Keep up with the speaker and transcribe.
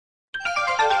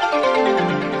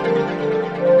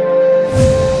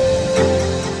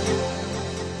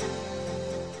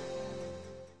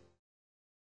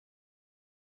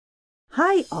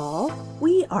Hi all,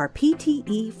 we are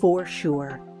PTE for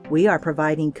sure. We are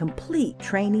providing complete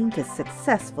training to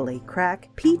successfully crack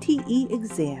PTE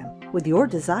exam with your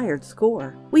desired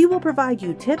score. We will provide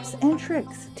you tips and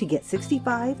tricks to get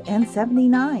 65 and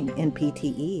 79 in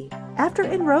PTE. After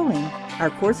enrolling, our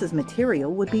course's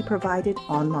material would be provided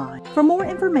online. For more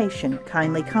information,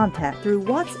 kindly contact through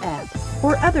WhatsApp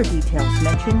or other details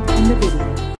mentioned in the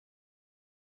video.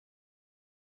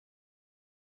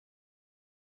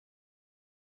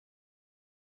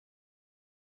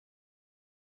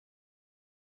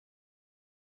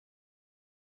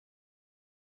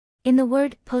 In the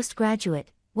word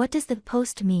postgraduate, what does the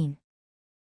post mean?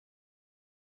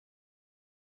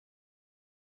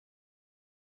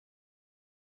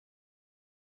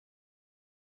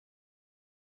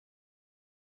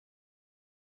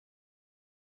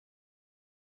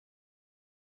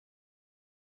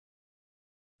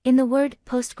 In the word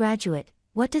postgraduate,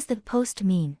 what does the post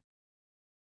mean?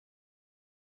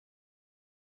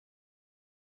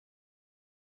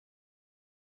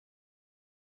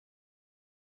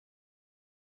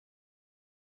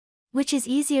 Which is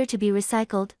easier to be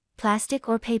recycled, plastic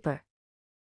or paper?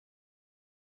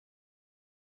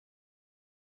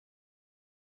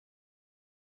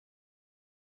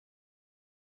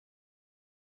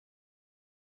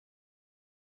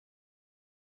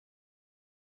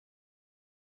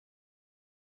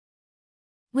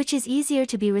 Which is easier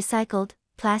to be recycled,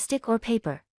 plastic or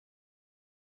paper?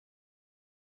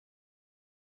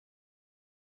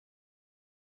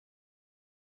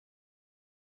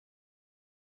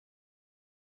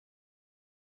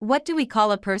 What do we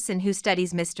call a person who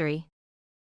studies mystery?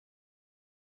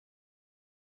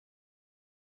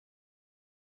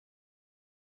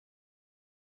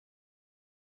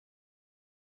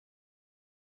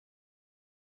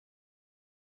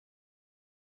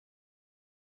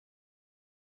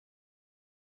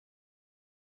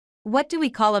 What do we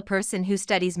call a person who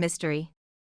studies mystery?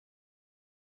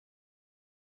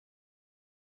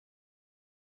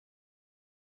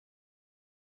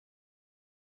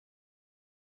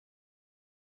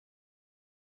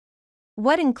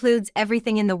 What includes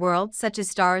everything in the world such as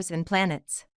stars and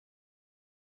planets?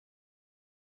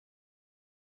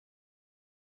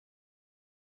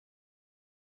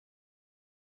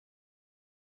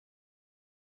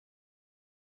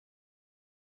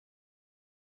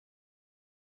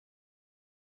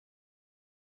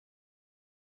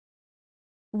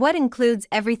 What includes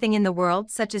everything in the world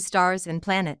such as stars and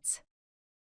planets?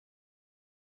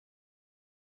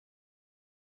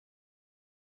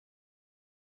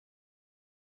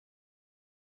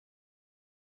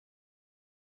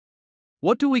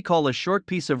 What do we call a short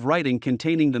piece of writing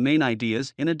containing the main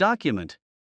ideas in a document?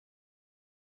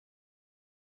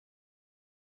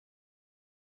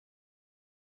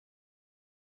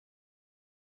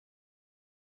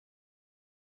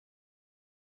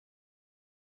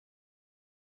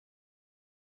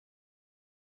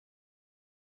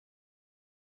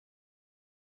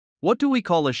 What do we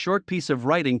call a short piece of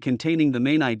writing containing the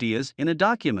main ideas in a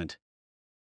document?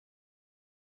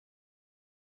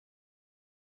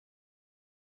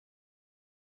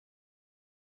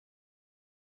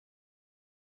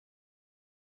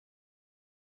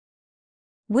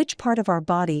 Which part of our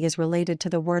body is related to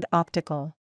the word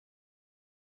optical?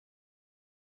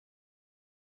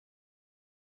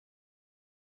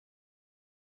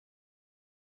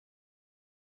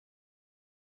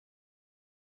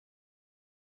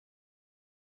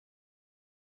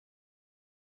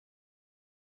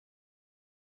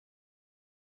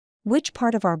 Which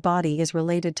part of our body is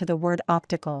related to the word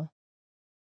optical?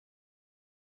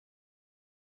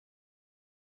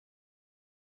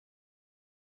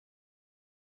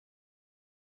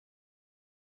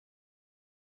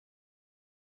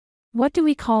 What do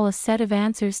we call a set of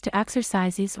answers to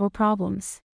exercises or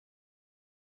problems?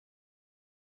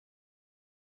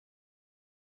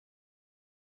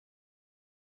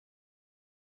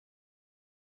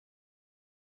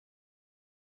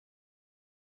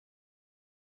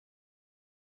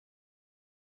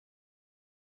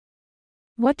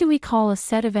 What do we call a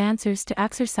set of answers to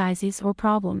exercises or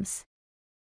problems?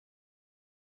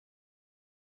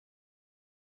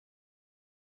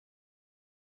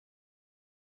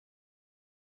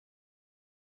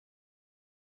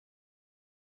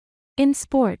 In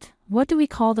sport, what do we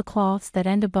call the cloths that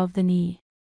end above the knee?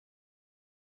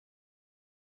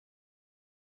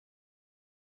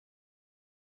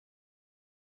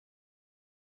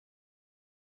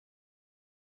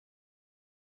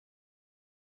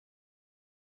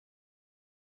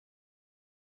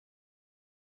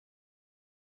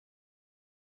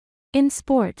 In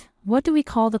sport, what do we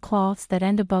call the cloths that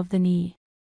end above the knee?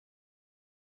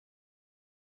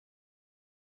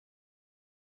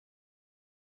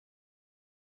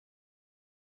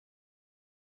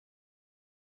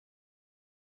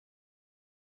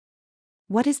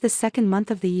 What is the second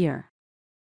month of the year?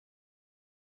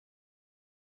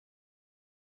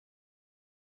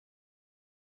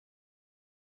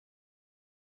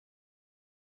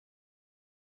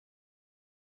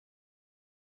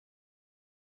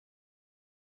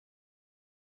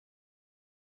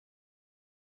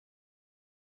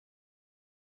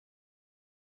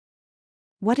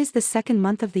 What is the second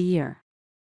month of the year?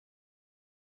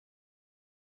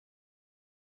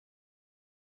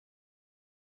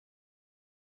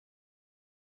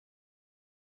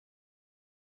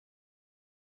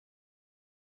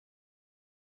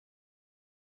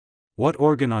 What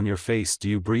organ on your face do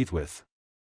you breathe with?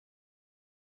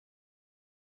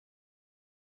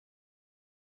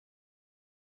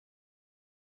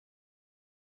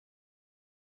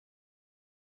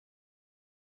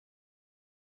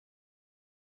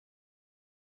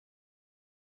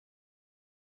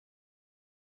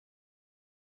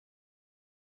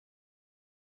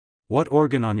 What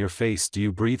organ on your face do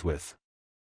you breathe with?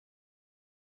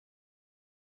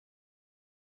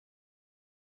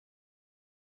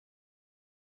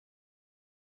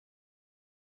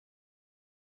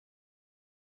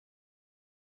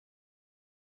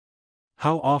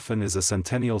 How often is a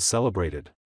centennial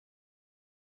celebrated?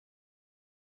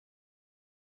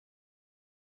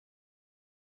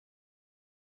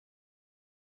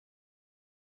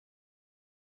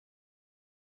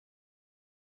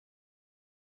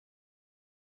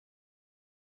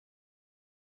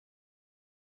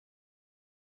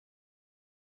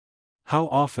 How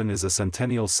often is a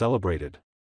centennial celebrated?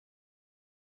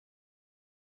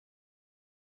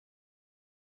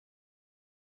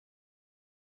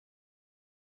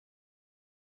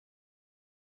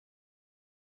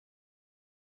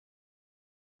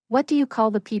 What do you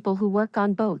call the people who work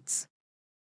on boats?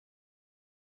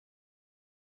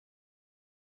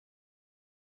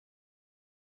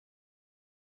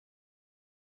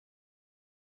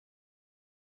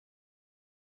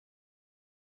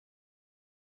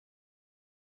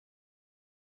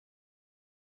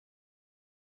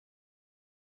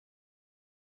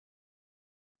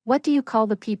 What do you call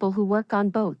the people who work on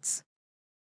boats?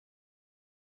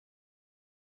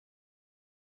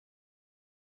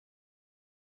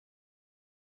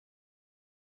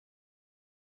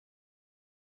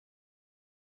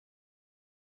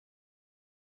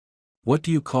 What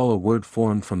do you call a word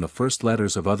formed from the first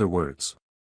letters of other words?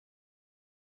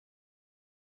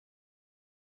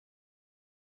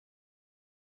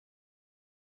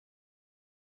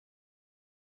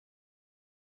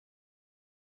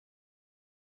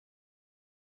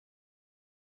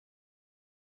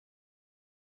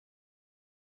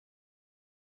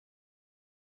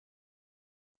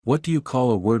 What do you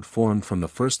call a word formed from the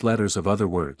first letters of other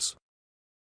words?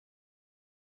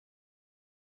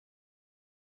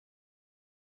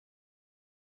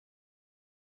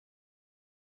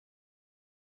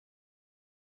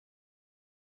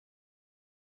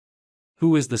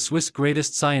 Who is the Swiss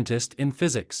greatest scientist in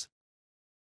physics?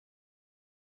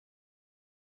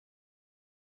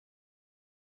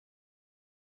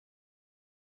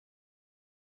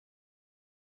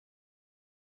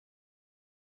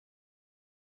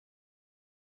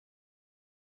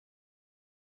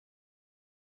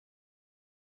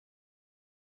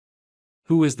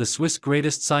 Who is the Swiss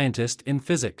greatest scientist in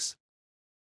physics?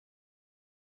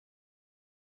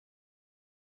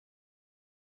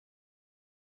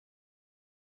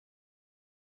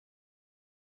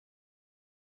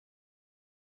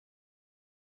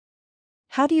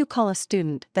 How do you call a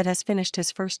student that has finished his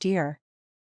first year?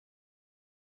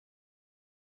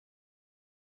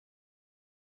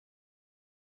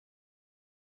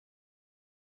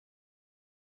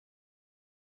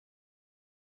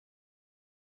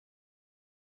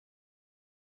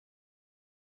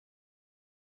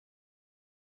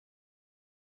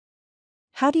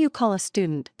 How do you call a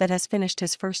student that has finished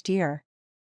his first year?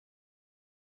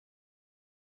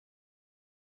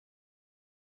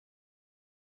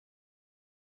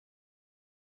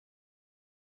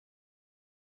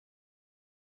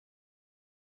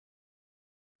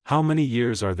 How many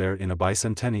years are there in a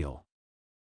bicentennial?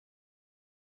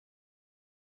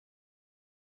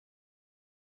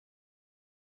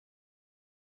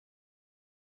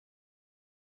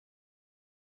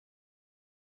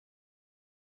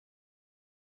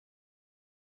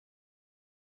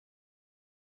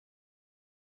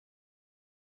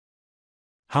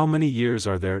 How many years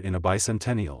are there in a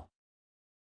bicentennial?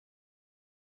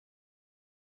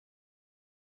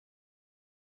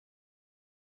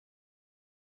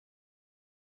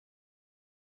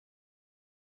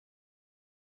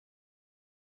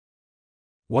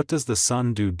 What does the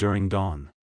sun do during dawn?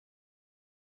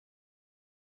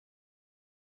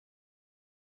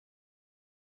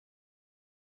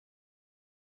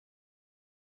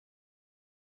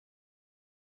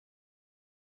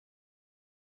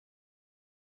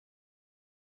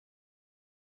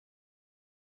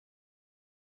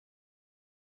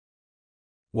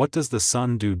 What does the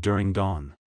sun do during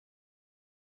dawn?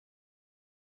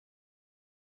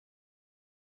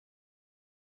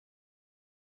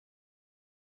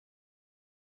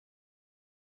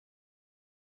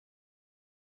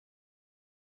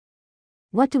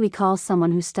 What do we call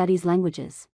someone who studies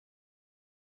languages?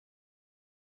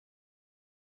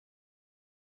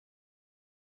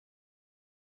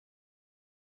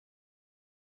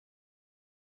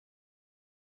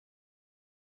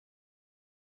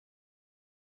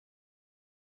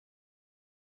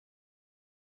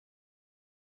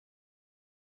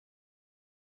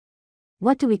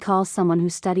 What do we call someone who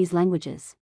studies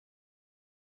languages?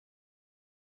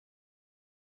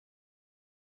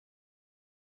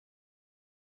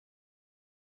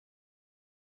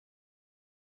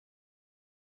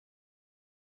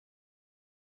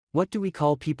 What do we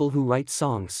call people who write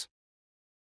songs?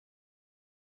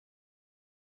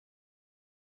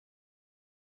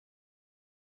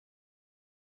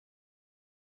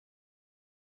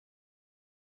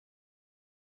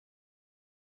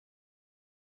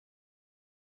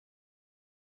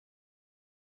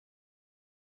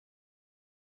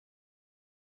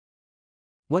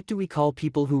 What do we call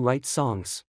people who write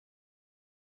songs?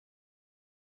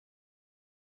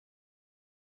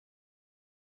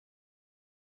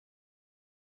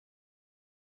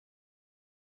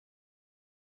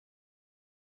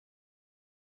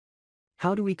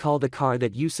 How do we call the car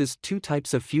that uses two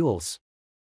types of fuels?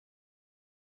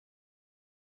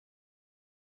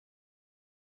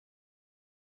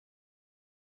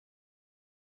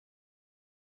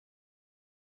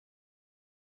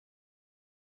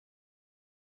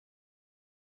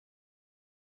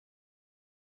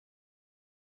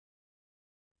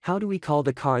 How do we call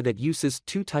the car that uses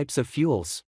two types of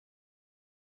fuels?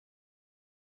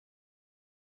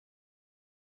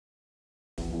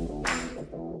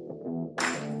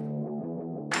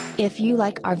 If you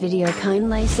like our video,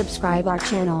 kindly subscribe our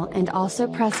channel and also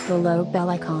press below bell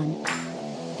icon.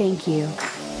 Thank you.